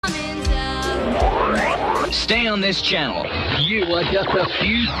Stay on this channel. You are just a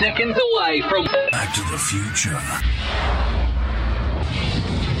few seconds away from Back to the Future.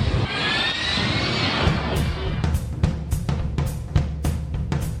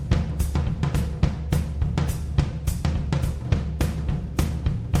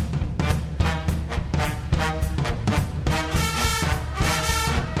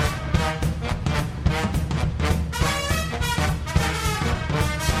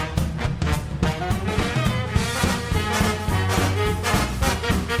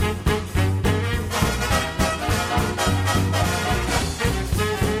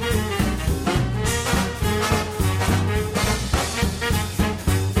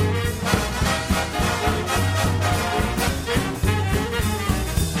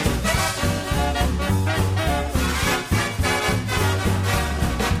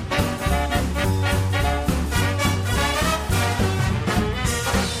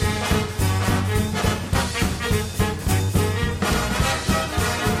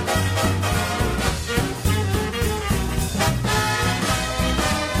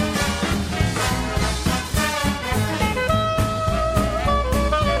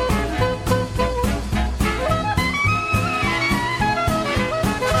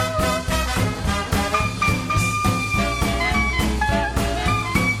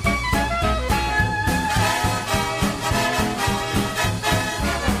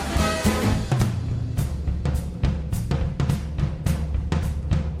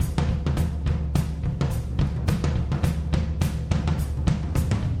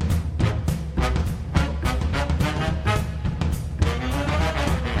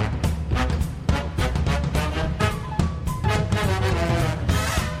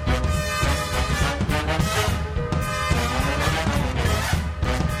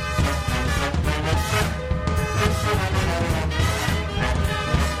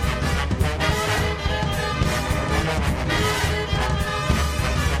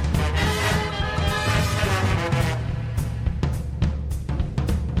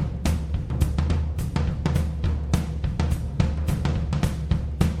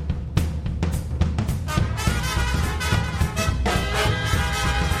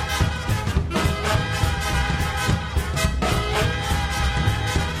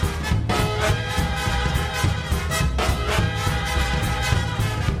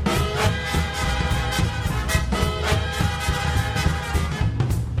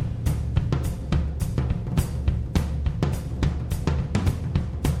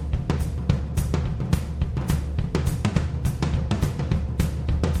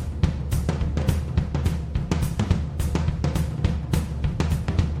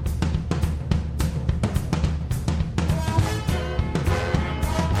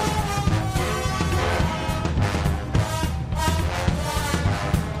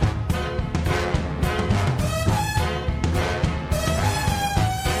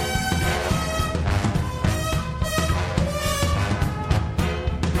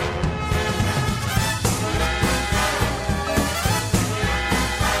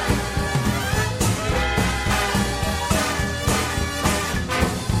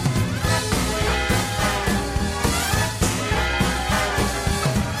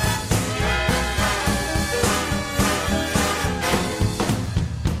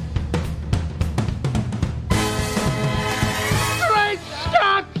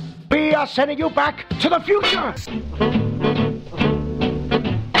 Sending you back to the future.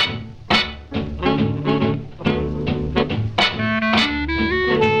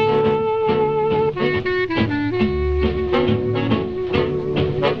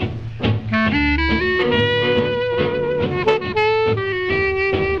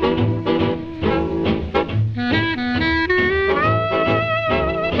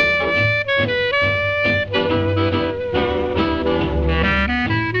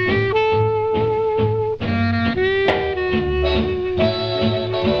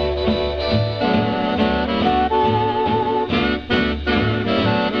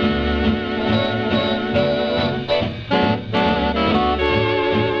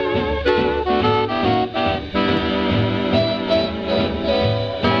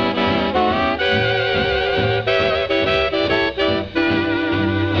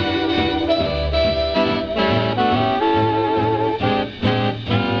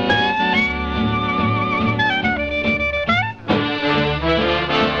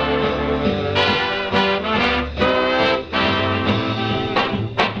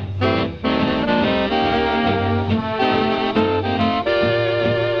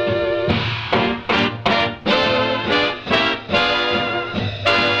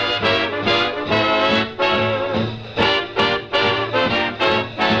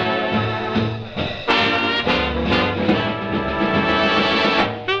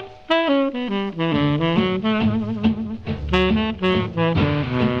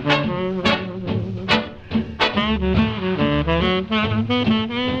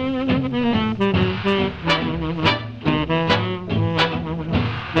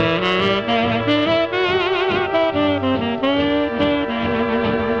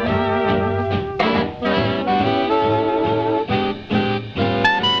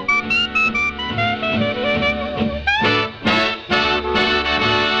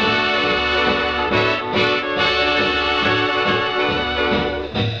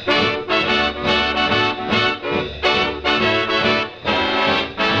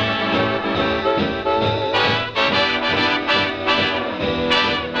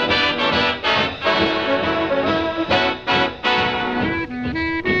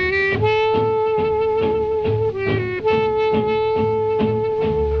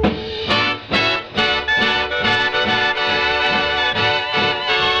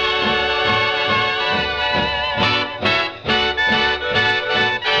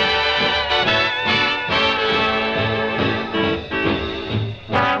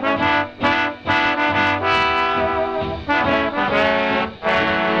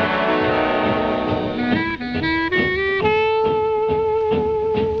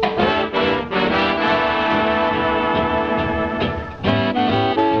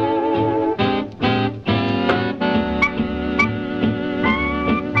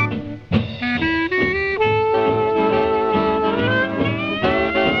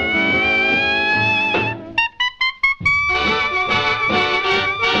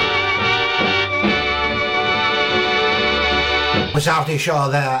 Artie Shaw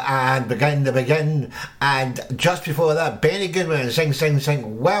there, and Begin, and just before that Benny Goodman and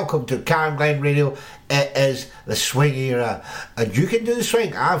Sing. Welcome to Karen Glen Radio. It is the swing era, and you can do the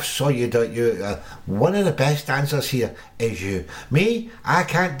swing. I've saw you do it. You one of the best dancers here is you. Me, I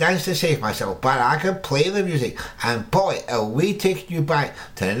can't dance to save myself, but I can play the music, and boy, are we taking you back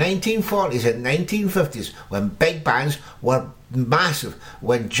to the 1940s and 1950s when big bands were massive,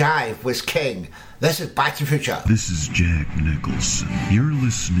 when jive was king. This is Back to the Future. This is Jack Nicholson. You're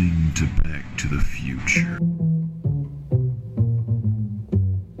listening to Back to the Future.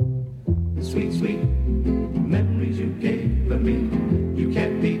 Sweet, sweet memories you gave me. You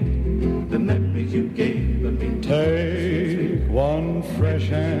can't beat the memories you gave me. Take one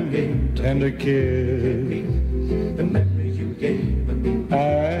fresh and tender kiss. The memories you gave me.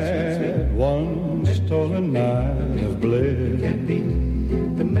 Add one stolen night of bliss. You can't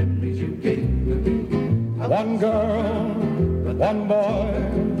beat the memories you gave me. One girl, one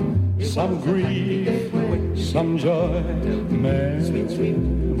boy, some grief, some joy, memories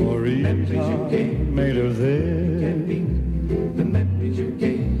are made of this.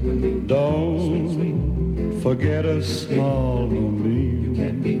 Don't forget a small moonbeam,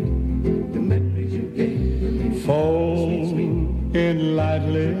 fold in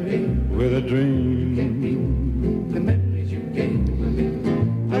lightly with a dream.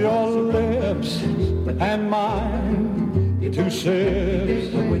 Your lips and mine, two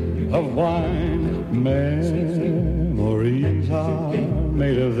sips of wine, memories are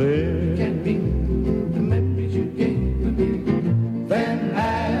made of this. Then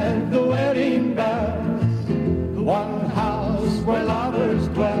at the wedding bells, one house where lovers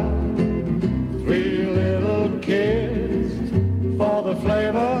dwell, three little kids for the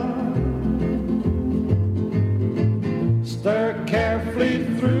flavor. Stir carefully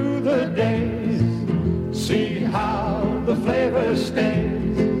through the days, see how the flavor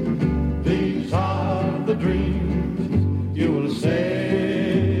stays. These are the dreams you will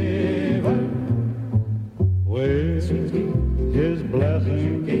savor with his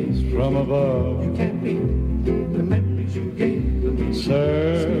blessings from above. You can't beat the memories you gave me.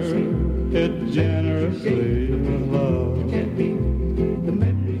 Serve it generously with love. You can't beat the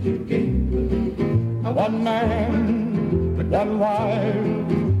memories you gave me. One man, one wife,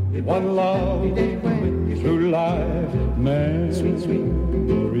 one love, through life, memories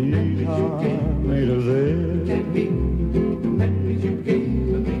are made of this.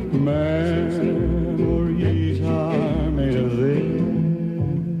 Memories are made of this.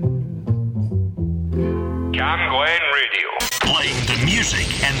 John Glenn Radio. Playing the music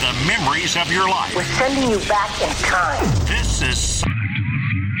and the memories of your life. We're sending you back in time. This is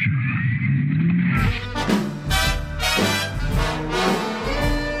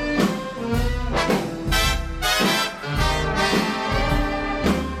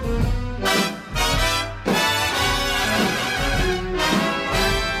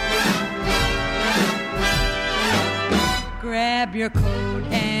Grab your coat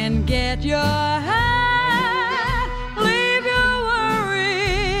and get your hat. Leave your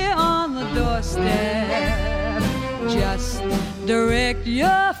worry on the doorstep. Just direct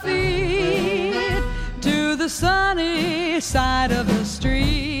your feet to the sunny side of the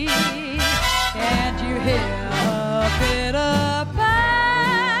street. Can't you hear a pitter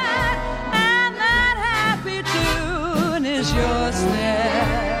pat? And that happy tune is your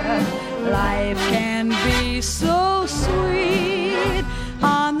step. Life can be so sweet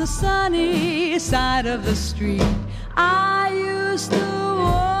on the sunny side of the street. I used to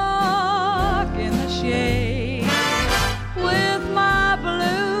walk in the shade with my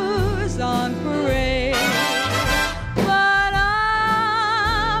blues on parade, but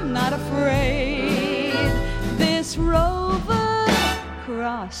I'm not afraid. This rover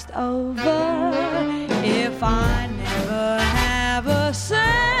crossed over. If I never have a cent,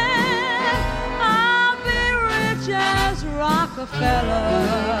 I'll be rich as Rockefeller.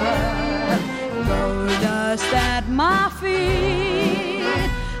 Gold dust at my feet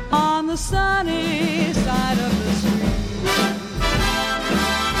on the sunny side of the street.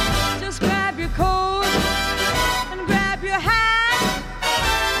 Just grab your coat and grab your hat.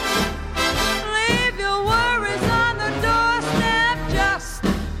 Leave your worries on the doorstep. Just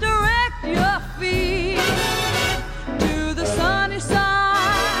direct your feet to the sunny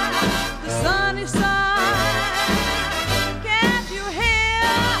side, the sunny side. Can't you hear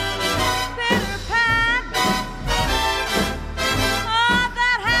pitter pat? Oh,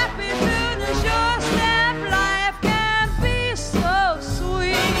 that happy tune is your step. Life can be so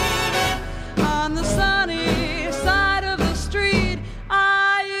sweet on the sunny side of the street.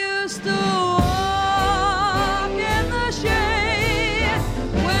 I used to walk in the shade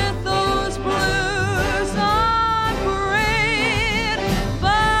with those blues on parade,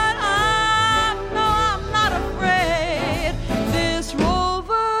 but I'm not afraid. This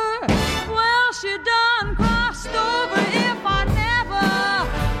rover, well, she done crossed over. If I never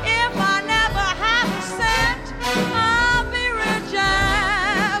have a cent, I'll be rich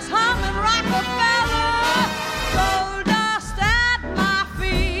as humming Rockefeller. Gold dust at my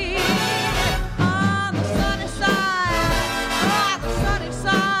feet on the sunny side, oh, the sunny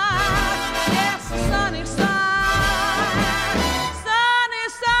side, yes, the sunny side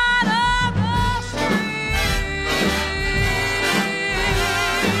of the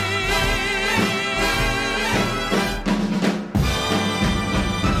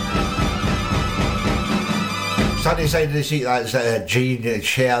Sunny side of the street, that's Jean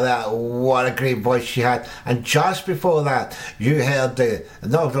Cher. That, what a great voice she had. And just before that, you heard the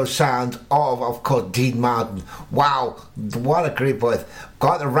novel sound of course, Dean Martin. Wow, what a great voice.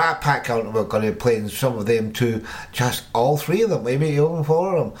 Got the Rat Pack out, and we're going to be playing some of them too. Just all three of them, maybe even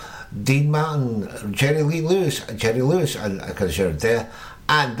four of them. Dean Martin, Jerry Lewis, and I can share it there.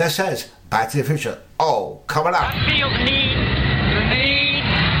 And this is Back to the Future. Oh, coming up. I feel the need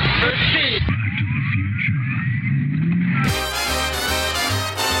for speed.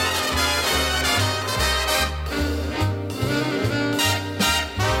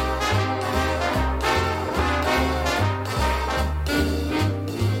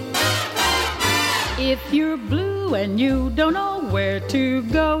 If you're blue and you don't know where to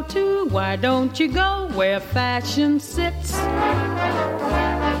go to, why don't you go where fashion sits?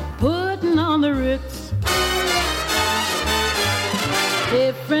 Putting on the Ritz.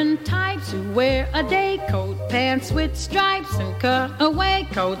 Different types who wear a day coat, pants with stripes and cutaway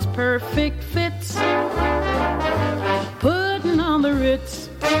coats, perfect fits. Putting on the Ritz.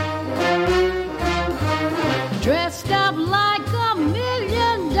 Dressed up like $1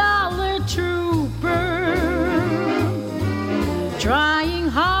 million trooper, trying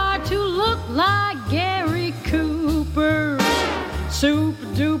hard to look like Gary Cooper. Super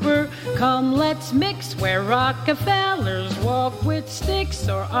duper, come let's mix where Rockefellers walk with sticks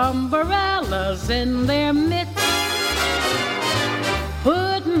or umbrellas in their mitts.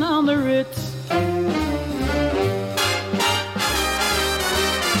 Putting on the Ritz.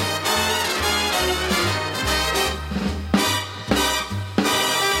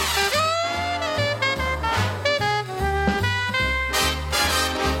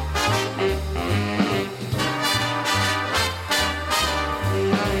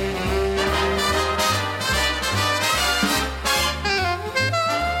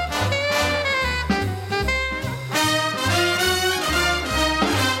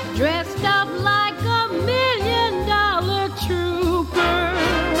 Dressed up like $1 million trooper,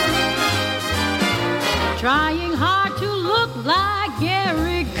 trying hard to look like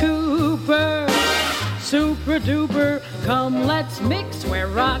Gary Cooper. Super duper, come let's mix where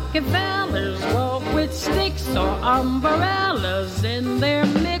Rockefellers walk with sticks or umbrellas in their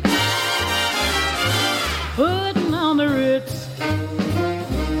mix. Putting on the Ritz.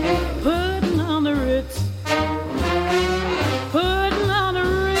 Putting on the Ritz. Putting on the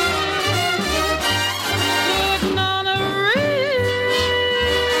Ritz.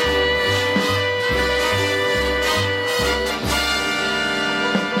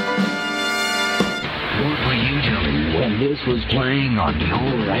 was playing on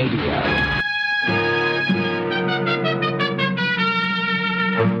your radio.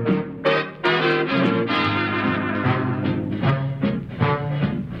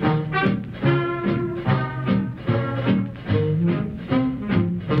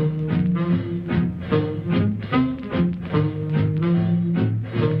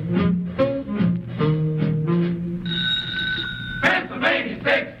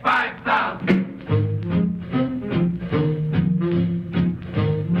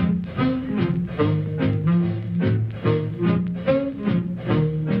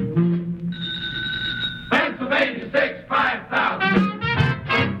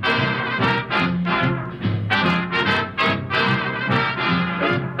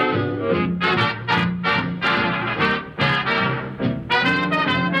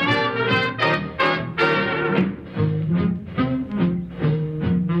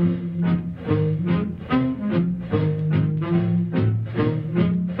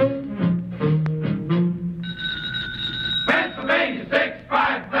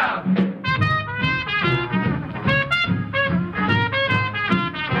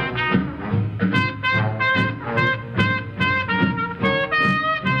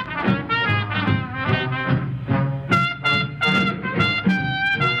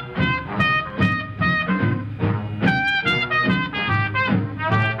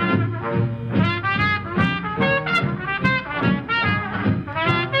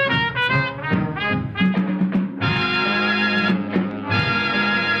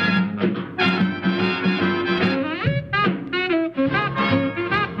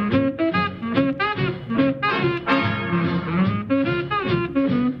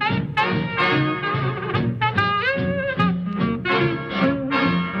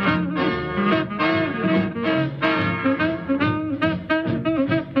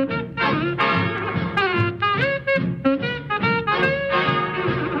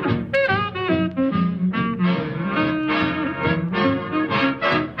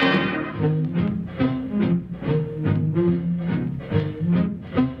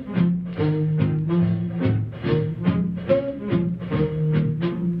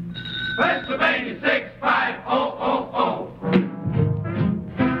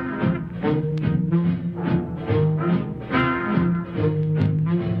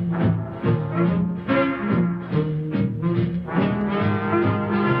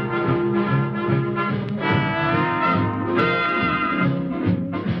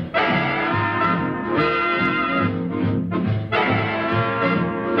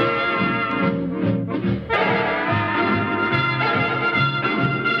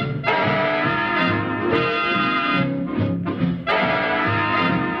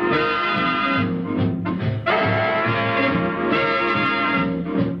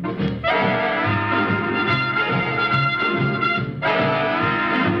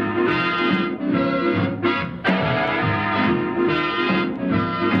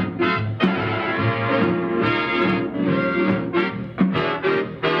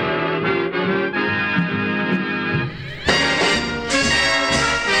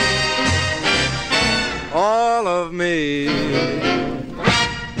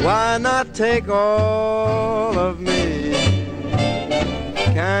 Why not take all of me?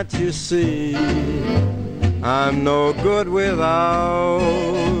 Can't you see I'm no good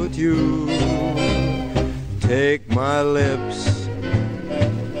without you? Take my lips,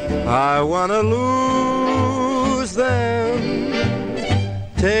 I wanna lose them.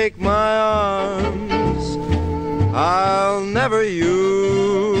 Take my arms, I'll never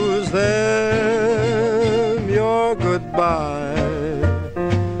use them. Your goodbye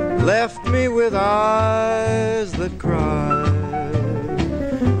left me with eyes that cry.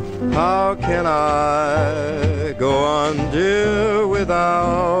 How can I go on, dear,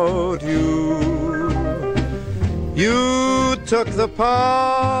 without you? You took the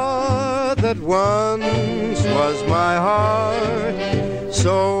part that once was my heart,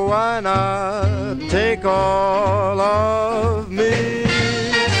 so why not take all of me?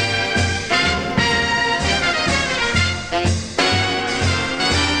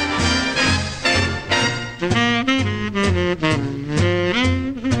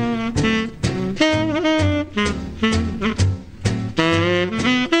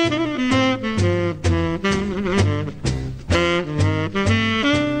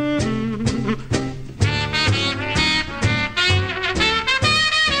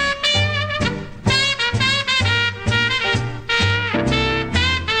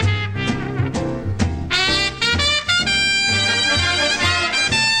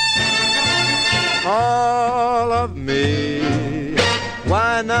 All of me,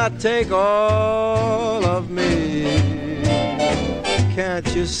 why not take all of me?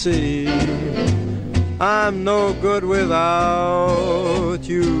 can't you see? I'm no good without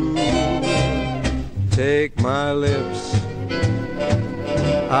you. Take my lips,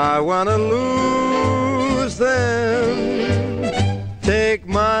 I wanna lose them. Take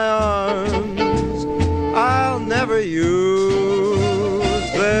my arms, I'll never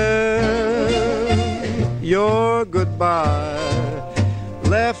use them. Your goodbye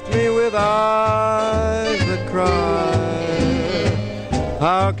left me with eyes that cry.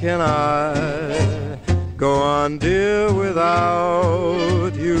 How can I go on, dear,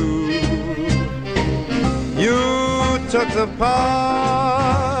 without you? You took the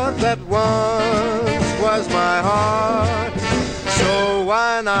part that once was my heart, so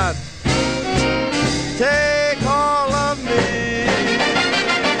why not take all of me?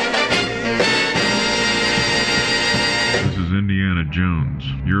 This is Indiana Jones.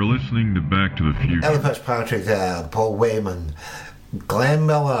 You're listening to Back to the Future. Ella Fitzpatrick, Paul Wayman, Glenn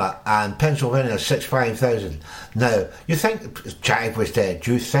Miller and Pennsylvania 65000. Now, you think Jive was dead.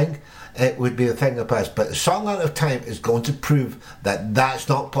 Do you think it would be a thing of the past? But the Song Out of Time is going to prove that that's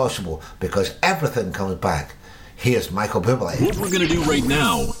not possible, because everything comes back. Here's Michael Bublé. What we're going to do right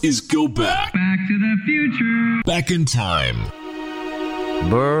now is go back. Back to the future. Back in time.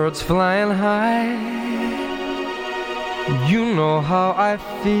 Birds flying high, you know how I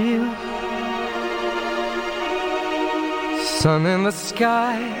feel. Sun in the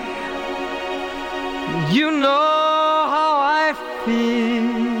sky, you know how I feel.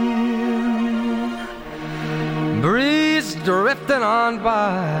 Breeze drifting on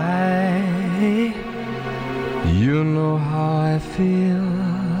by, you know how I feel.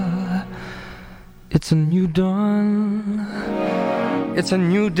 It's a new dawn, it's a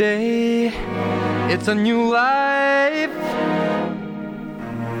new day, it's a new life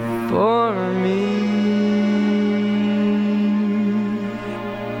for me.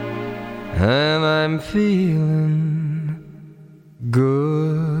 And I'm feeling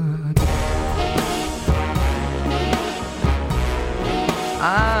good.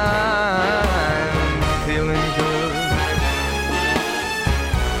 I'm feeling good.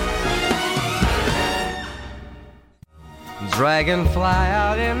 Dragonfly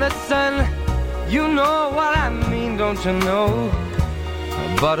out in the sun, you know what I mean, don't you know?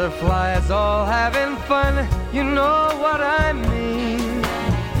 Butterflies all having fun, you know what I mean.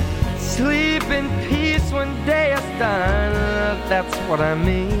 Sleep in peace when day is done, that's what I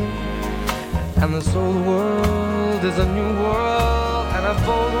mean. And this old world is a new world and a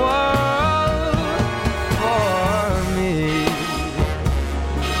bold world for me.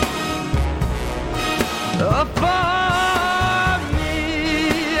 For me.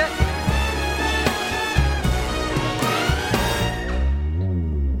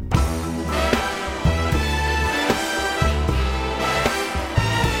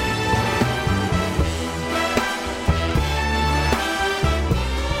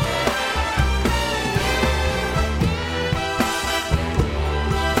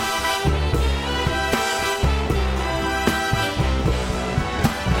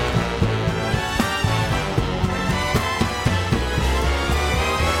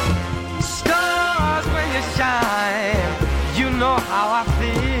 How I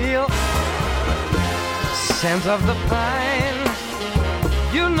feel, scent of the pine,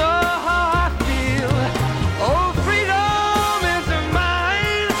 you know how I feel. Oh, freedom is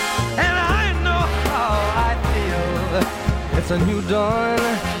mine, and I know how I feel. It's a new dawn,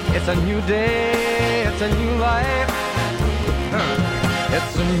 it's a new day, it's a new life.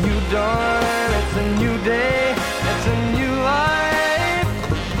 It's a new dawn, it's a new day, it's a new life.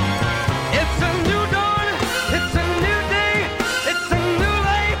 It's a new dawn, it's a new day, it's a new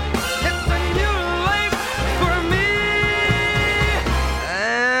life, it's a new life for me.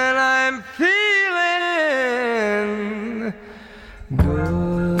 And I'm feeling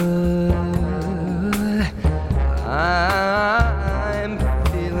good. I'm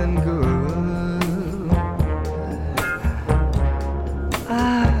feeling good. I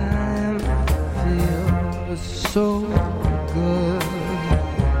feel so good.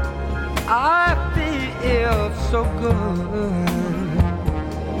 I feel so good.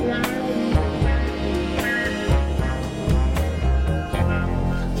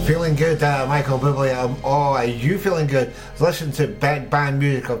 Feeling good, Michael Bublé. Oh, are you feeling good? Listen to big band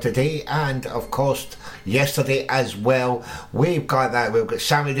music of today and, of course, yesterday as well. We've got that. We've got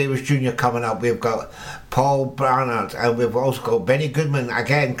Sammy Davis Jr. coming up. We've got Paul Barnard, and we've also got Benny Goodman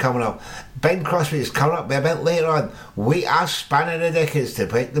again coming up. Ben Crosby is coming up a bit later on. We are spanning the decades to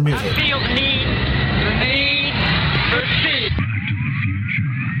pick the music. I feel the need for speed. Back to the Future.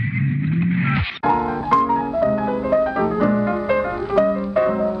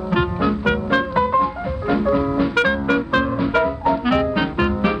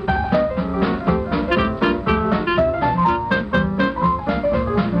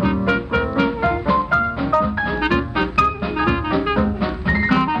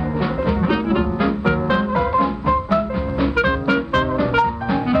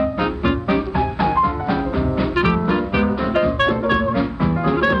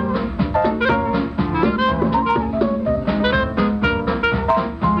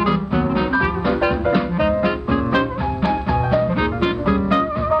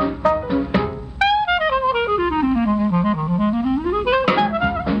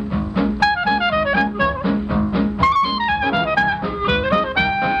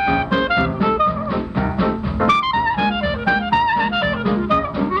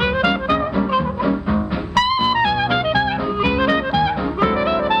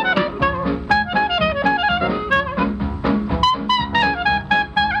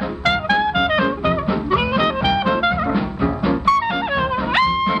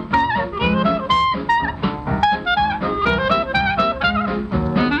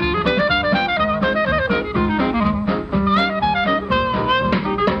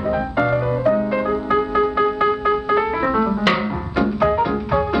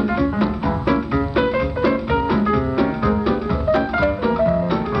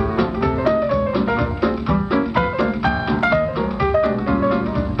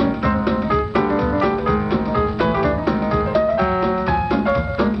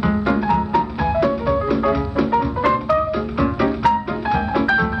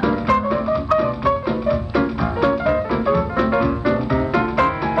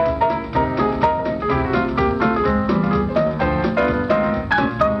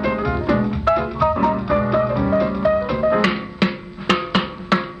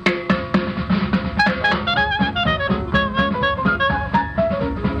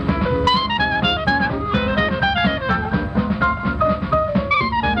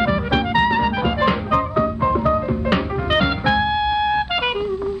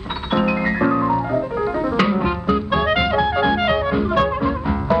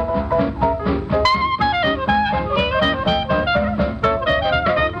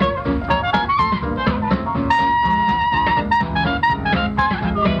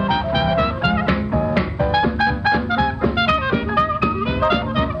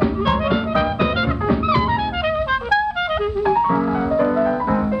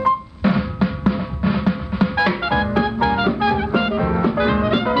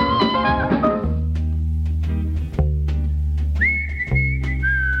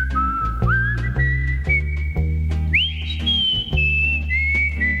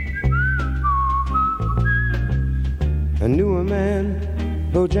 I knew a man,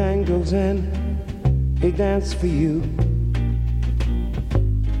 Bojangles, and he danced for you.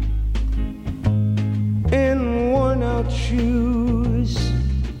 In worn-out shoes,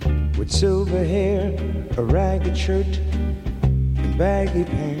 with silver hair, a ragged shirt, and baggy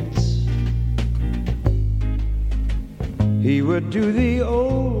pants. He would do the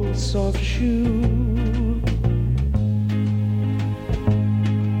old soft shoe.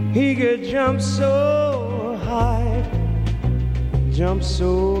 He could jump so high, jump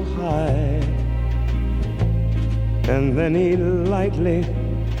so high, and then he'd lightly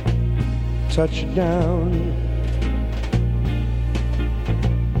touch down.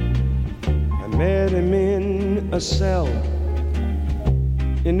 I met him in a cell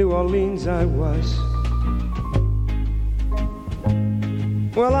in New Orleans. I was.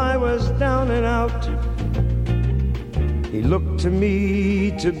 Well, I was down and out. He looked to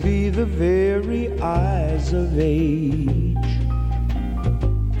me to be the very eyes of age.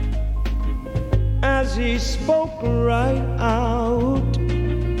 As he spoke right out,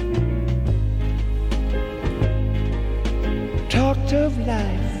 talked of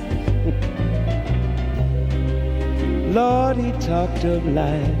life. Lord, he talked of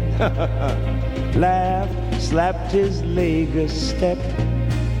life. Laughed, slapped his leg a step.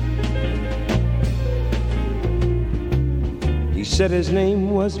 He said his name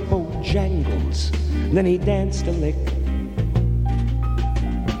was Bojangles. Then he danced a lick.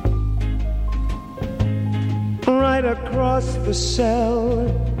 Right across the cell,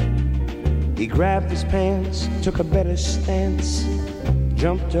 he grabbed his pants, took a better stance,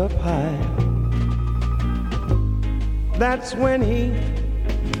 jumped up high. That's when he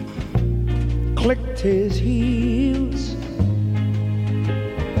clicked his heels.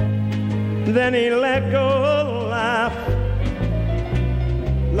 Then he let go a laugh.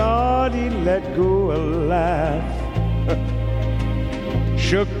 Lord, he let go a laugh.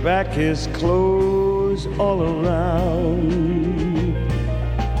 Shook back his clothes all around.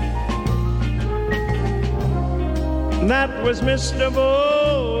 That was Mr.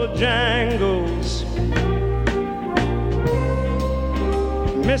 Bojangles.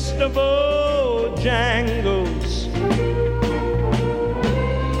 Mr. Bojangles.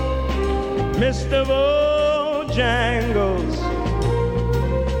 Mr. Bojangles.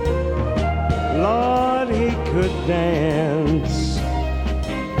 Lord, he could dance.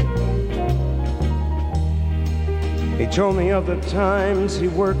 He told me of the times he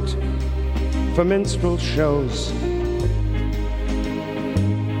worked for minstrel shows,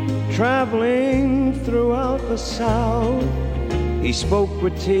 traveling throughout the South. He spoke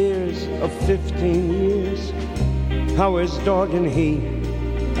with tears of 15 years, how his dog and he,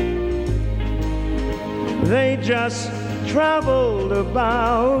 they just traveled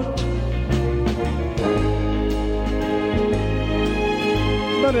about.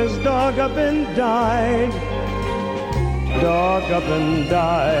 But his dog up and died, dog up and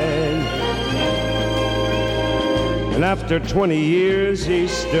died. And after 20 years he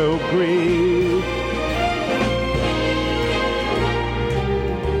still grieved.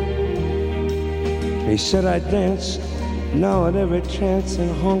 He said I dance now at every chance in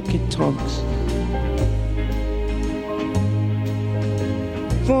honky-tonks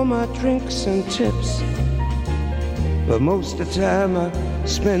for my drinks and tips. But most of the time I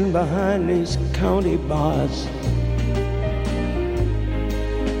spend behind these county bars.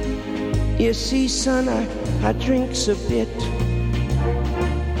 You see, son, I drinks a bit.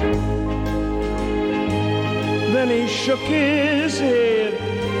 Then he shook his head.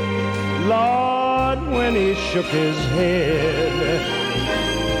 Lord, when he shook his head,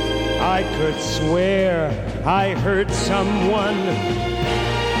 I could swear I heard someone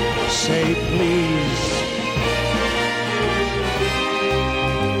say, please,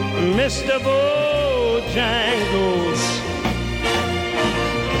 Mr. Bojangles,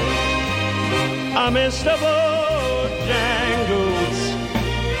 Mr. Bojangles,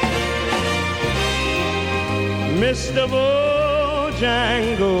 Mr.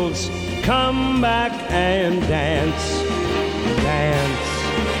 Bojangles, come back and dance, dance,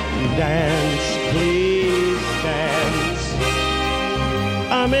 dance, please dance,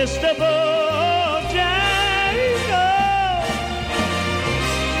 Mr. Bojangles.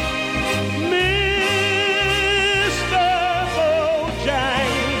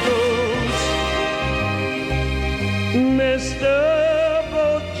 Mr.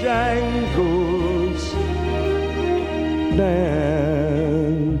 Bojangles,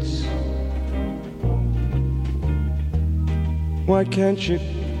 dance. Why can't you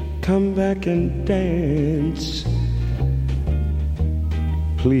come back and dance?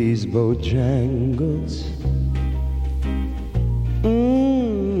 Please, Bojangles.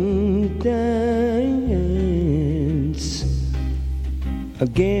 Dance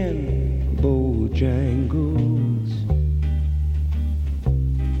again, Bojangles.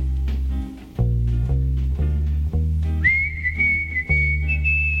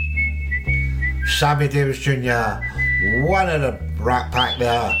 Sammy Davis Jr., one of the Rat Pack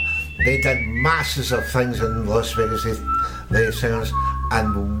there. They did masses of things in Las Vegas, they singers.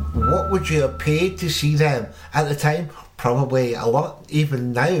 And what would you have paid to see them at the time? Probably a lot.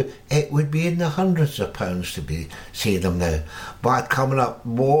 Even now, it would be in the hundreds of pounds to be seeing them now. But coming up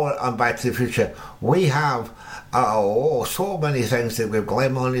more on Back to the Future, we have so many things that we've.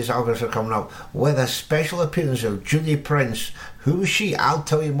 Glenn Maloney's August are coming up with a special appearance of Julie Prince. Who is she? I'll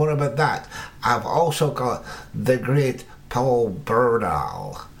tell you more about that. I've also got the great Paul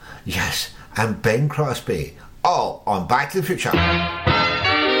Bernal, yes, and Ben Crosby, all on Back to the Future.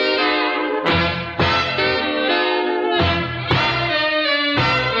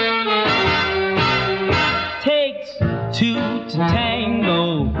 Takes two to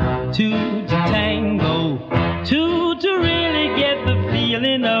tango, two to tango, two to really get the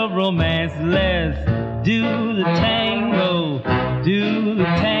feeling of romance. Let's do the tango, do the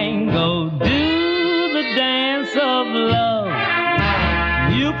tango, do the dance of love.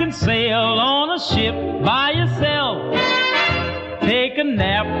 You can sail on a ship by yourself, take a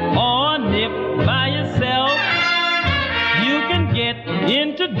nap or a nip by yourself. You can get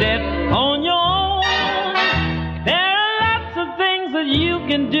into debt on your own. There are lots of things that you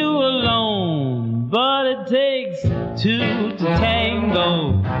can do alone, but it takes two to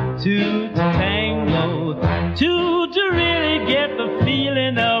tango, two to tango, two to really get the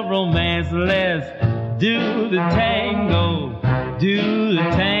feeling of romance. Let's do the tango, do the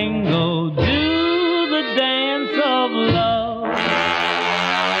tango, do the dance of love.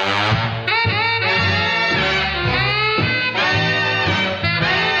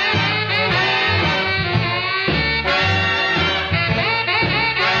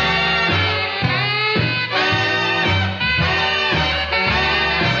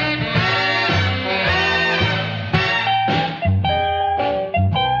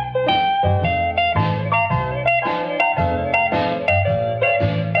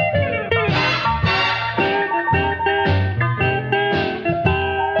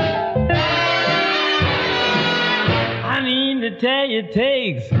 Tell you it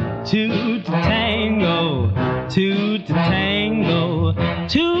takes two to tango, two to tango,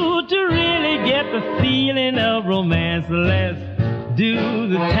 two to really get the feeling of romance. Let's do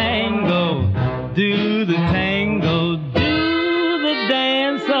the tango, do the tango, do the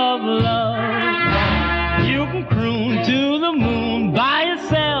dance of love. You can croon to the moon by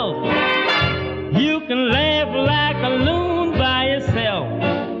yourself. You can laugh like a loon by yourself.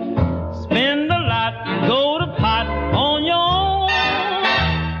 Spend a lot, go to pot on your own.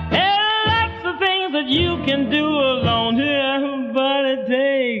 You can do alone here, but it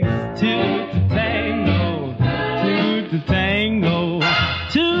takes two to tango, two to tango,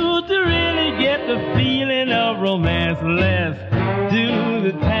 two to really get the feeling of romance. Let's do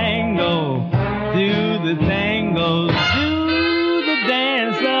the tango, do the tango, do the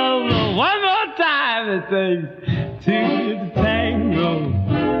dance of love. One more time, it takes two to tango,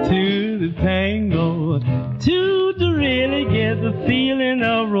 two to tango, two to really get the feeling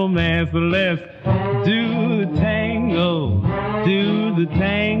of romance. Let's do the tango, do the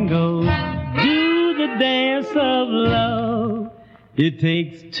tango, do the dance of love. It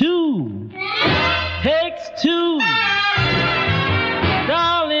takes two,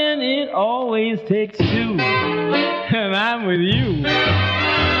 darling, it always takes two, and I'm with you.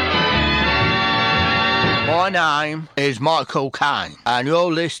 My name is Michael Caine, and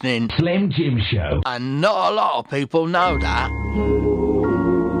you're listening to Slim Jim Show. And not a lot of people know that.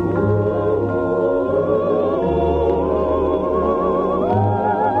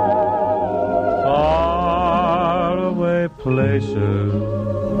 Faraway places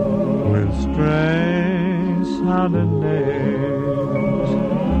with strange sounding names,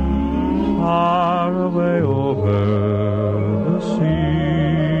 far away over the sea.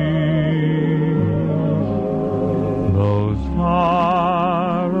 Those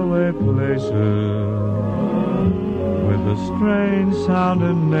faraway places with the strange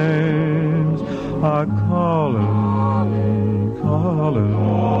sounding names are calling, calling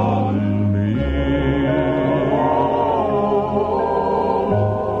on me.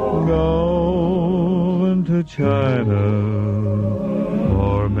 Going to China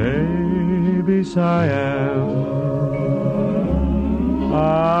or maybe Siam.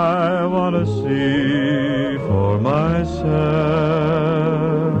 I want to see for myself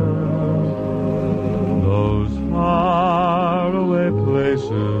those faraway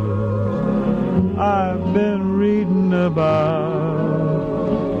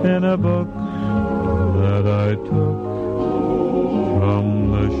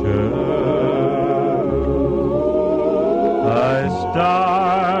shell. I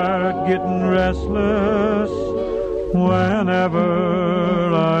start getting restless whenever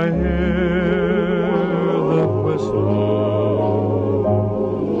I hear the whistle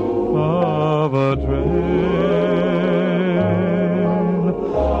of a train.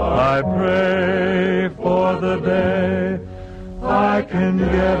 I pray for the day I can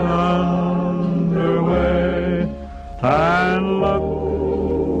get underway and look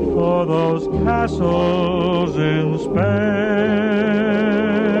for those castles in Spain.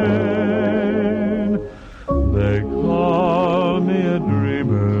 They call me a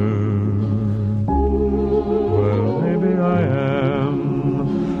dreamer. Well, maybe I am,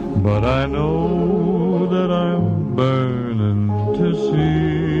 but I know that I'm burning to see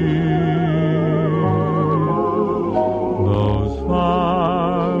those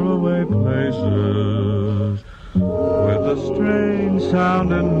faraway places with the strange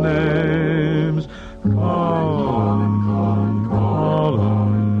sounding names calling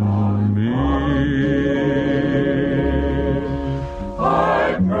me.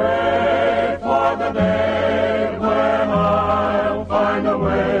 I pray for the day when I'll find a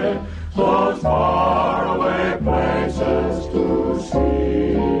way those faraway places to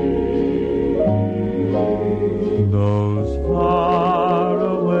see. Those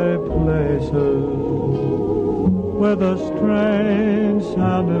faraway places with the strange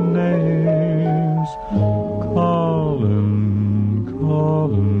sounding names calling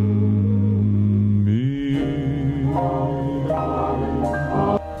me.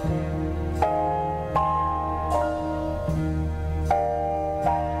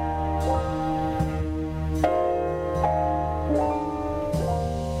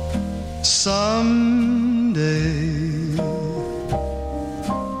 Someday,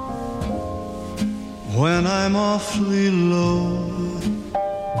 when I'm awfully low,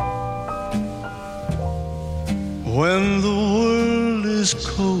 when the world is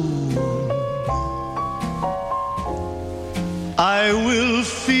cold, I will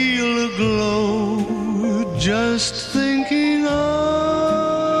feel a glow just thinking of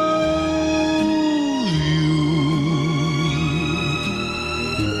you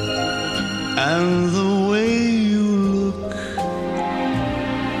and the way you look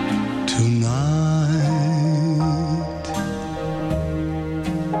tonight.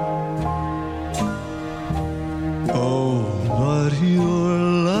 Oh, but you're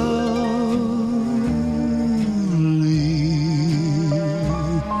lovely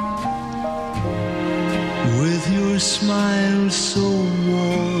with your smile so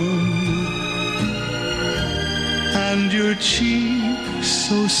warm and your cheek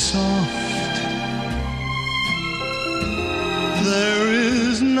so soft. There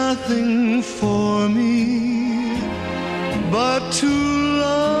is nothing for me but to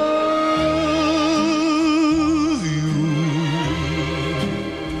love you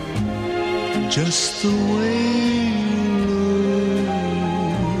just the way you look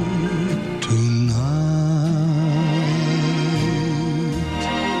tonight.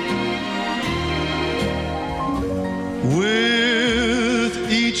 With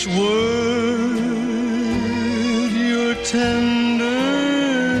each word your tenderness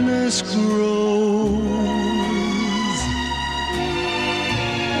grows,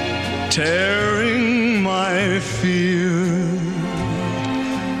 tearing my fear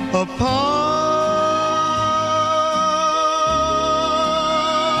apart.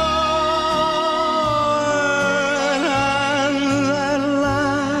 And that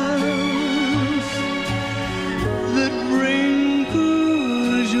laugh that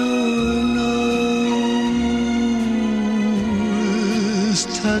wrinkles your nose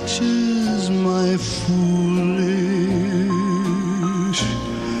touches my foolish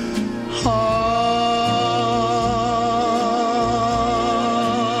heart.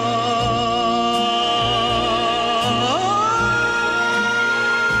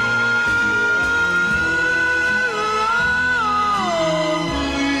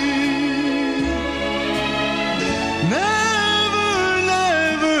 Never,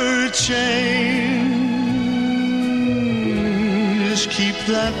 never change. Keep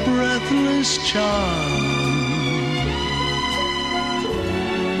that breathless charm.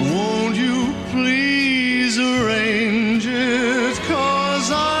 Won't you please arrange it? 'Cause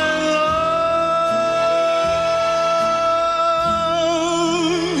I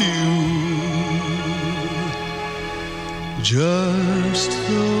love you just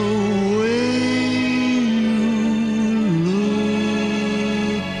the way you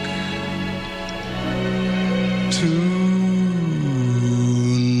look tonight.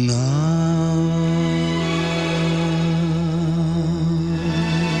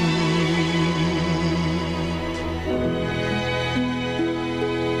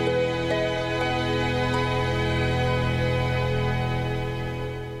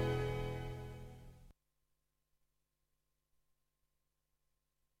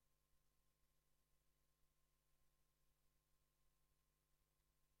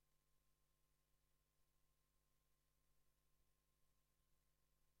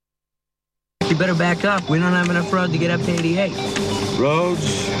 You better back up. We don't have enough road to get up to 88.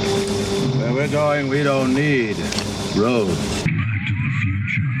 Roads? Where we're going, we don't need roads.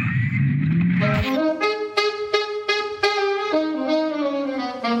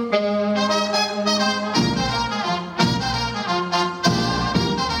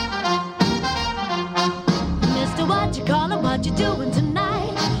 Mister, what you callin', what you doing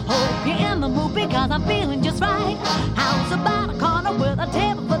tonight? Hope you're in the mood because I'm feeling just right. House about a corner with a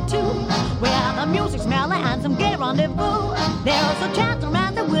table for two, where the music's smelling and some gay rendezvous. There's a chance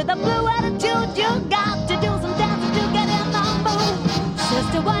romancing with a blue attitude. You got to do some dancing to get in the mood.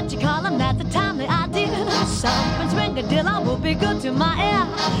 Sister, what you callin', that's a timely idea. Something swingadilla will be good to my ear.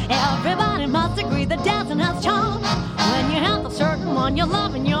 Everybody must agree that dancing has charm. When you have a certain one you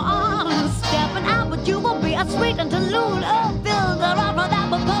love in your arms, stepping out with you will be a sweet interlude. Oh, feel the opera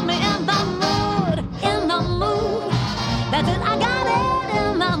that will put me in the mood. In the mood. That's it, I got it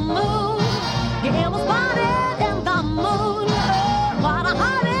in the mood. Yeah, it was party in the mood. Oh, what a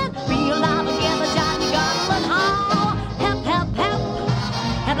heartache. Be alive and get the job you got to learn. Hep, hep, hep.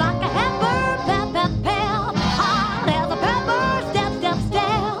 Head like a heifer, pep, pep, pep. Hard as a pepper, step, step,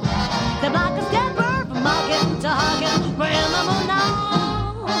 step. Step like a stepper from hugging to hugging. We're in the mood now.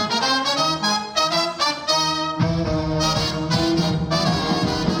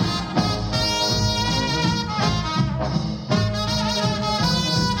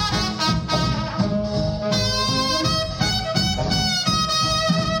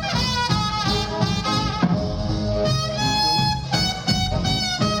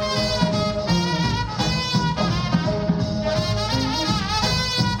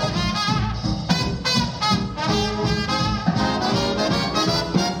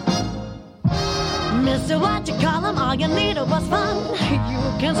 Mister, what you call 'em? All you needed was fun. You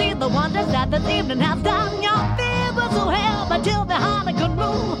can see the wonders that this evening has done. Your feet were so hell, but till they hardly could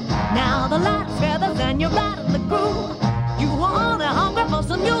move. Now the light is feathers and you're right in the groove. You were only hungry for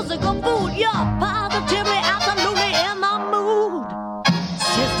some musical food. You're positively, absolutely in the mood.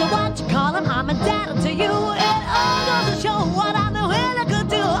 Sister, what you call 'em? I'm indebted to you. It all goes to show what I knew and I could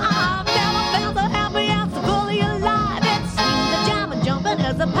do. I've never felt so happy and so fully alive. It seems the jam and jumping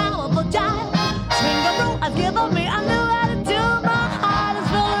is a powerful jive. Swingaroo has given me a new attitude. My heart is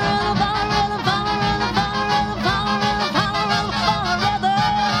full of rhythm, follow rhythm, follow rhythm, follow rhythm, follow rhythm, follow rhythm, follow rhythm.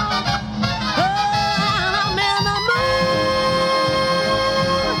 Oh, I'm in the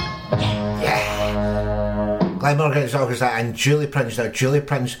mood. Yeah. Glenn Morgan's Orchestra and Julie Prince. Now, Julie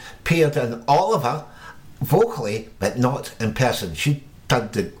Prince appeared in Oliver vocally, but not in person. She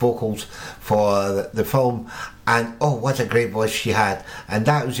did the vocals for the film, and oh, what a great voice she had. And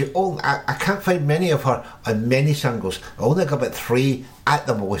that was the only, I can't find many of her on many singles. I only got about 3 at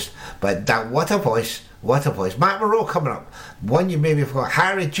the most, but that, what a voice, what a voice. Matt Monro coming up, one you maybe forgot,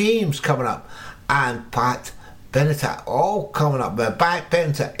 Harry James coming up, and Pat Benatar all coming up. But Pat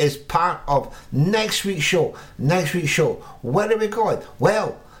Benatar is part of next week's show. Where are we going?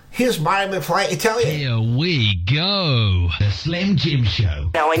 Well, here's Mary McFly to tell you. Here we go. The Slim Jim Show.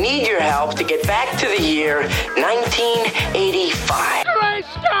 Now I need your help to get back to the year 1985. Great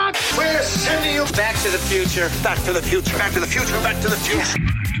Scott! We're sending you back to the future. Back to the future. Back to the future. Back to the future.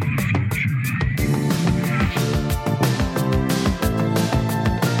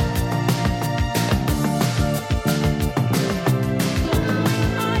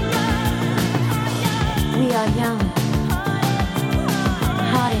 We are young.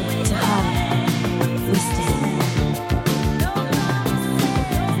 Hearted to heart, we stand.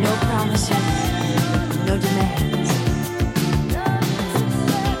 No promises, no demands.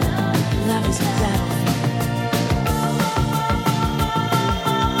 Love is a battle.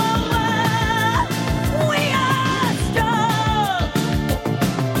 We are strong.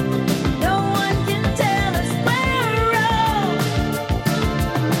 No one can tell us we're wrong.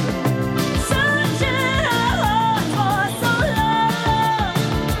 Sunshine our hearts.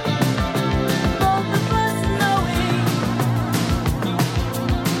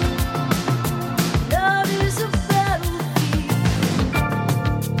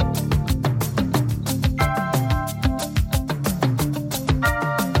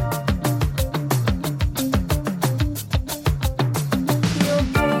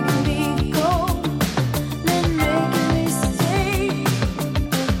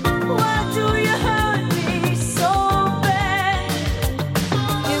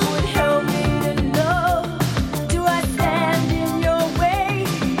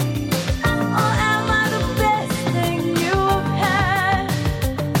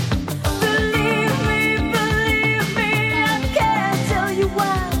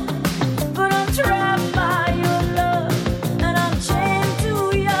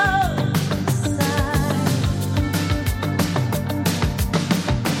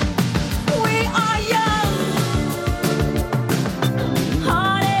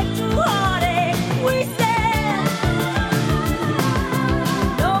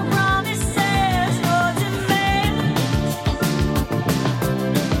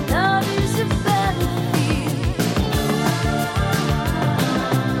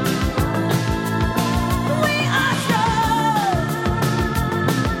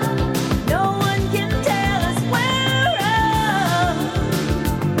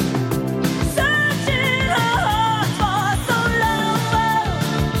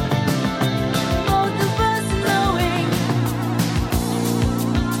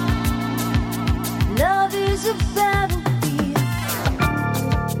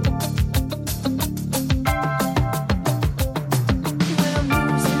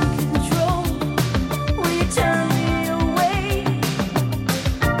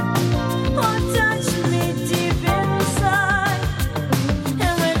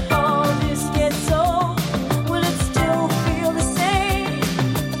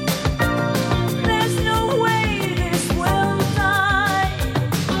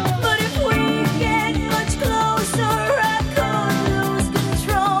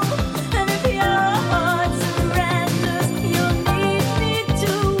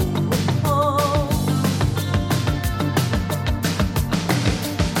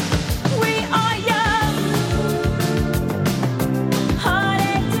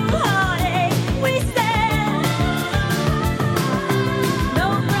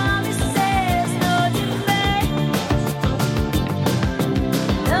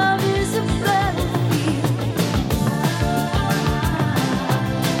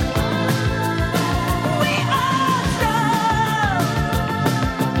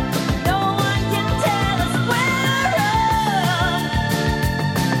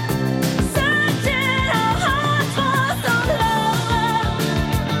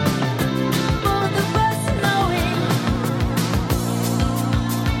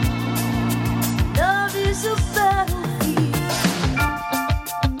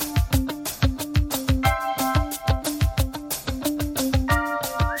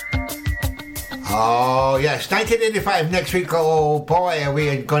 Oh, yes, 1985 next week. Oh, boy, are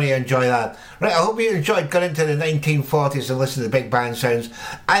we going to enjoy that. Right, I hope you enjoyed going into the 1940s and listening to the big band sounds.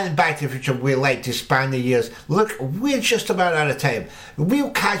 And Back to the Future, we like to span the years. Look, we're just about out of time. We'll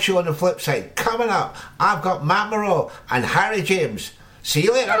catch you on the flip side. Coming up, I've got Matt Moreau and Harry James. See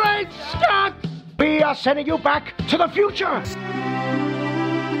you later. All right, stop! We are sending you back to the future.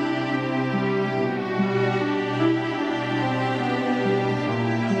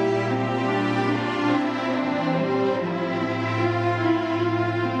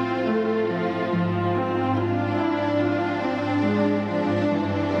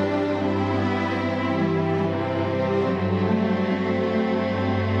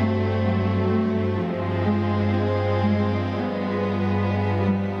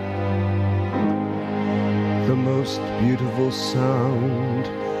 The most beautiful sound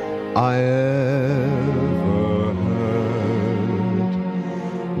I ever heard.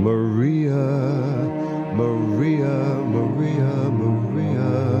 Maria, Maria, Maria,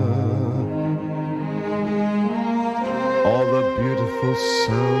 Maria. All the beautiful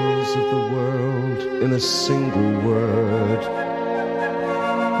sounds of the world in a single word.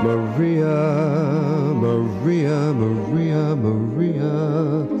 Maria, Maria, Maria, Maria.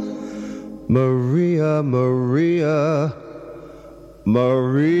 Maria, Maria,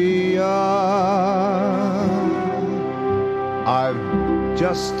 Maria. I've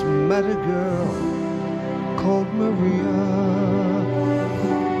just met a girl called Maria,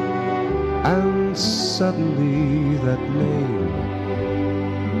 and suddenly that name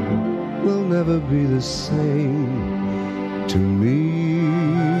will never be the same to me.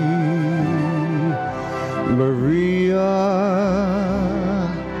 Maria,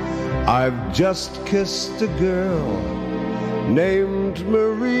 I've just kissed a girl named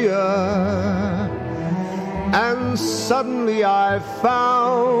Maria, and suddenly I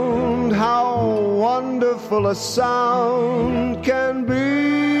found how wonderful a sound can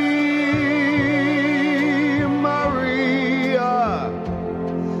be. Maria,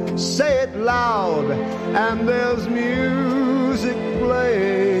 say it loud, and there's music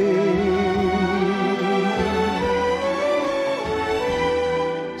playing.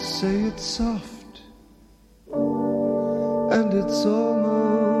 Say it soft, and it's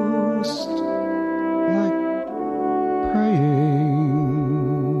almost like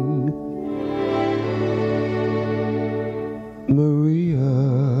praying. Maria,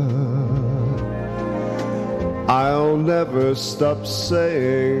 I'll never stop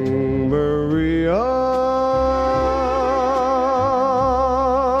saying Maria.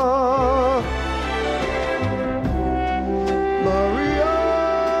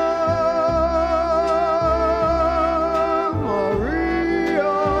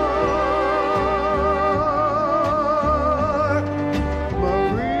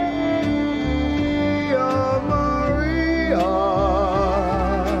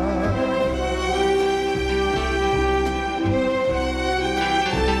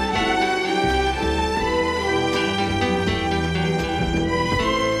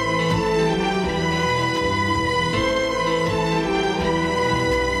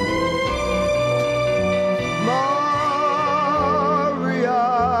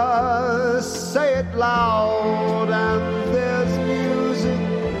 Loud, and there's music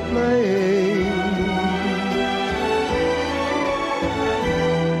playing.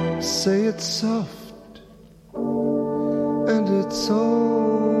 Say it soft, and it's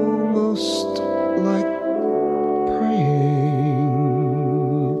almost like praying.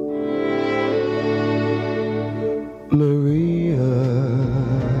 Maria,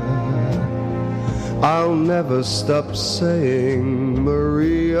 I'll never stop saying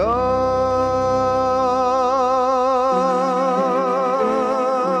Maria.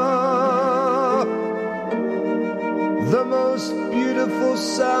 The most beautiful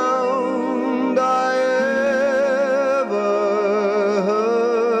sound I ever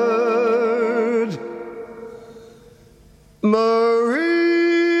heard. Maria.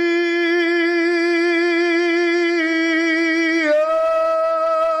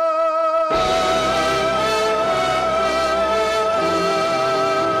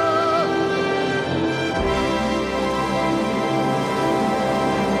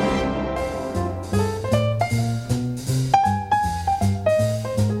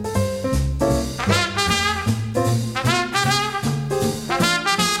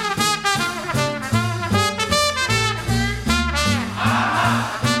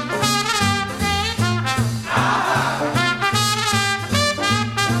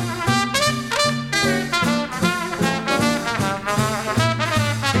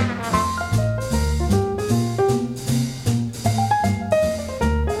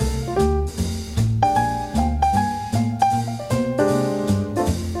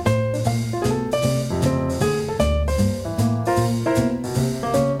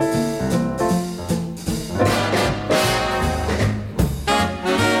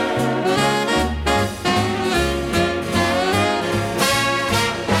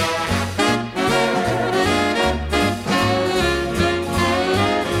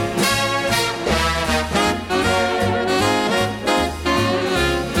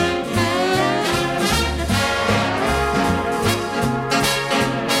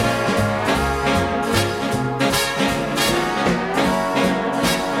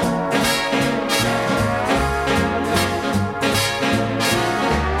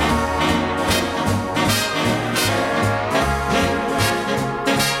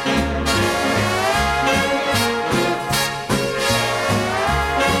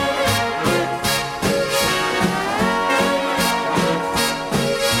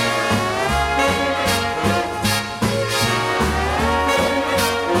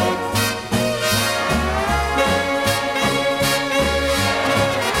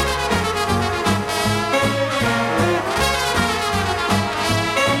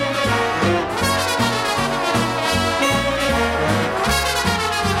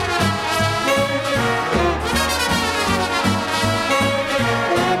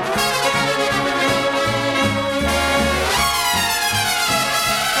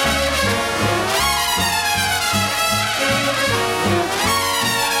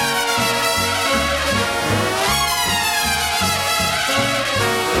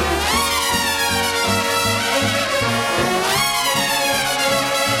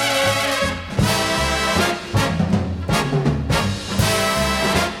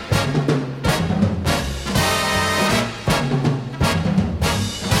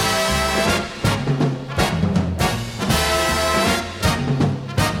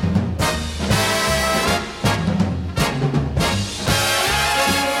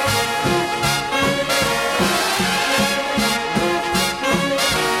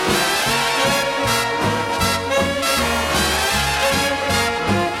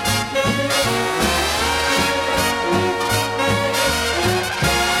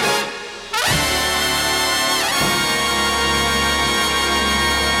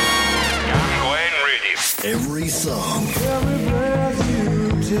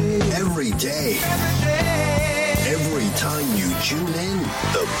 every day. Every time you tune in,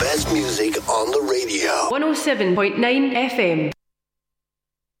 the best music on the radio. 107.9 FM.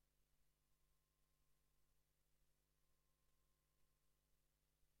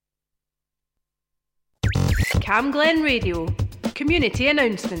 Cam Glen Radio. Community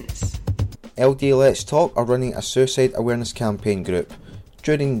announcements. LD Let's Talk are running a suicide awareness campaign group.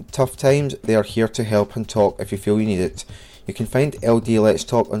 During tough times, they are here to help and talk if you feel you need it. You can find LD Let's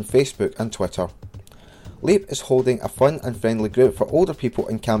Talk on Facebook and Twitter. LEAP is holding a fun and friendly group for older people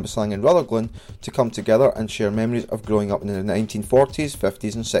in Cambuslang and Rutherglen to come together and share memories of growing up in the 1940s,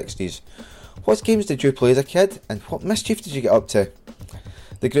 50s and 60s. What games did you play as a kid, and what mischief did you get up to?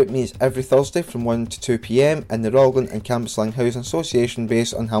 The group meets every Thursday from 1 to 2 p.m. in the Rutherglen and Cambuslang Housing Association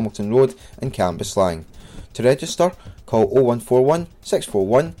base on Hamilton Road in Cambuslang. To register, call 0141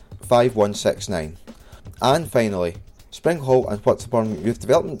 641 5169. And finally, Spring Hall and Whittlesburn Youth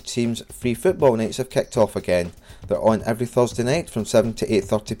Development Team's free football nights have kicked off again. They're on every Thursday night from 7 to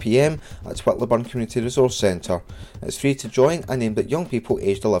 8:30 p.m. at Whittlesburn Community Resource Centre. It's free to join and aimed at young people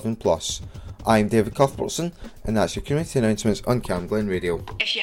aged 11+. I'm David Cuthbertson, and that's your community announcements on Cam Glen Radio.